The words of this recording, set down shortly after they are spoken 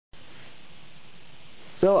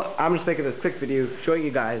So I'm just making this quick video showing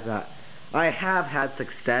you guys that I have had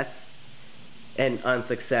success and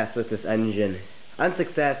unsuccess with this engine.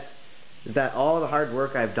 Unsuccess is that all the hard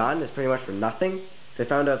work I've done is pretty much for nothing. So I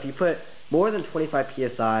found out if you put more than 25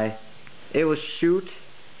 psi, it will shoot.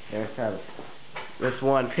 This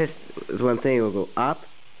one thing will go up,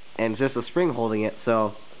 and it's just a spring holding it.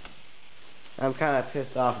 So I'm kind of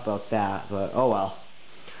pissed off about that, but oh well.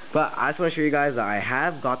 But I just want to show you guys that I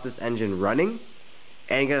have got this engine running,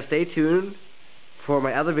 and you're gonna stay tuned for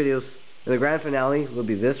my other videos. The grand finale will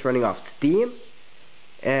be this running off steam,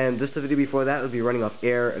 and just the video before that will be running off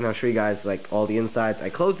air, and I'll show you guys like all the insides. I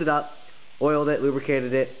closed it up, oiled it,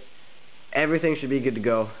 lubricated it. Everything should be good to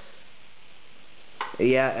go.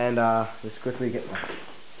 Yeah, and just quickly get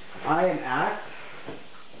I am at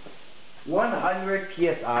 100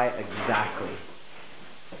 psi exactly.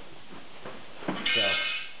 So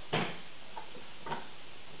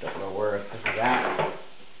don't know where this is at.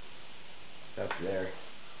 That's there.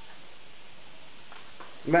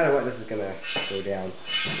 No matter what, this is gonna go down.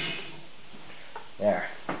 There.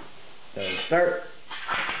 So start.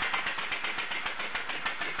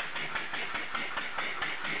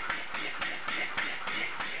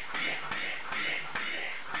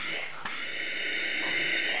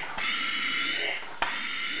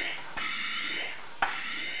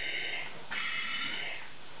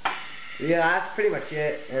 Yeah, that's pretty much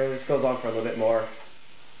it, and this goes on for a little bit more.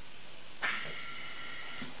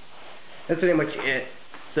 That's pretty much it.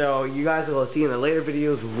 So you guys will see in the later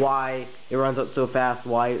videos why it runs out so fast,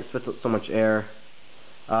 why it spits out so much air.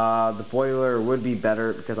 The boiler would be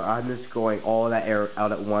better because I'm just going all that air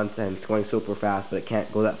out at once and it's going super fast, but it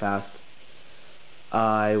can't go that fast.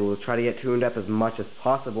 I will try to get tuned up as much as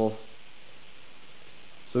possible.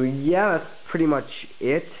 So yeah, that's pretty much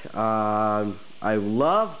it. I would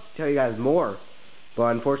love to tell you guys more, but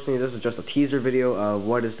unfortunately this is just a teaser video of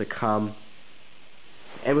what is to come.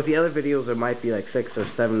 And with the other videos there might be like 6 or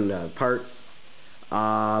 7 parts,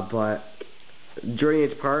 but during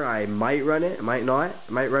each part I might run it, I might not.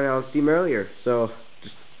 I might run it on Steam earlier, so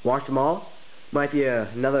just watch them all. Might be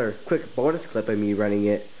another quick bonus clip of me running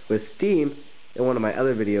it with Steam in one of my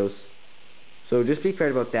other videos. So just be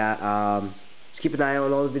prepared about that. Just keep an eye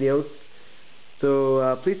on all the videos.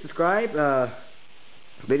 So please subscribe.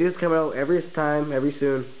 Videos come out every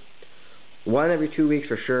soon. One every 2 weeks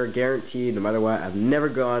for sure, guaranteed, no matter what. I've never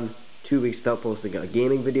gone 2 weeks without posting a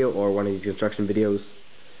gaming video or one of these construction videos.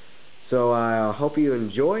 So I hope you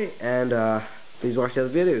enjoy, and please watch the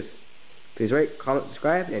other videos. Please rate, comment,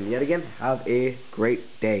 subscribe, and yet again, have a great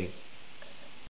day.